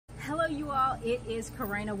you all, it is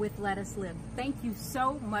Karina with Let Us Live. Thank you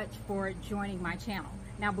so much for joining my channel.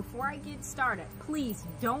 Now before I get started, please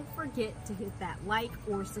don't forget to hit that like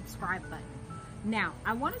or subscribe button. Now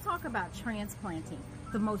I want to talk about transplanting.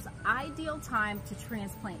 The most ideal time to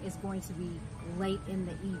transplant is going to be late in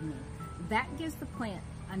the evening. That gives the plant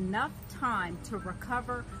enough time to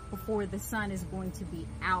recover before the sun is going to be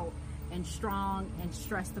out and strong and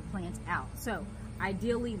stress the plant out. So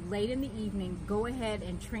ideally late in the evening, go ahead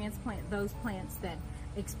and transplant those plants that,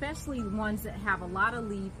 especially ones that have a lot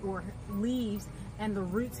of leaves and the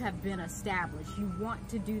roots have been established. You want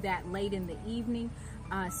to do that late in the evening.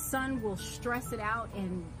 Sun will stress it out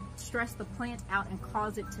and stress the plant out and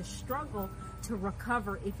cause it to struggle to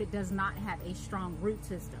recover if it does not have a strong root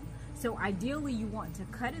system. So ideally you want to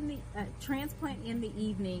transplant in the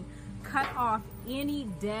evening, cut off any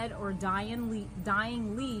dead or dying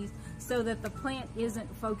leaves so that the plant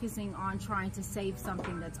isn't focusing on trying to save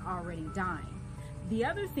something that's already dying. The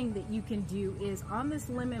other thing that you can do is on this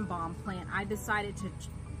lemon balm plant,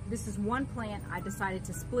 this is one plant, I decided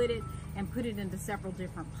to split it and put it into several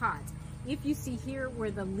different pots. If you see here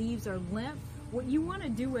where the leaves are limp, what you want to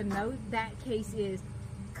do in that case is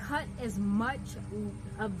cut as much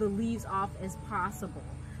of the leaves off as possible.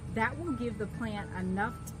 That will give the plant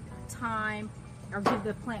enough time, or give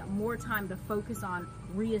the plant more time to focus on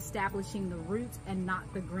reestablishing the roots and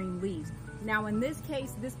not the green leaves. Now in this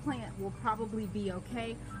case, this plant will probably be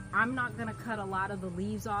okay. I'm not going to cut a lot of the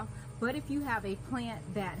leaves off, but if you have a plant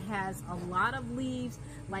that has a lot of leaves,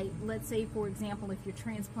 like let's say for example if you're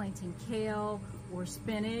transplanting kale or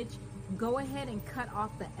spinach, go ahead and cut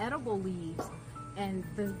off the edible leaves, and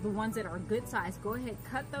the ones that are good size, go ahead,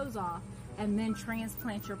 cut those off and then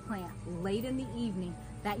transplant your plant late in the evening.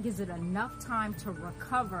 That gives it enough time to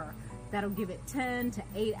recover. That'll give it 10 to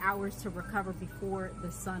 8 hours to recover before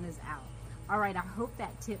the sun is out. All right, I hope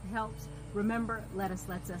that tip helps. Remember, let us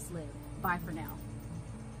live. Bye for now.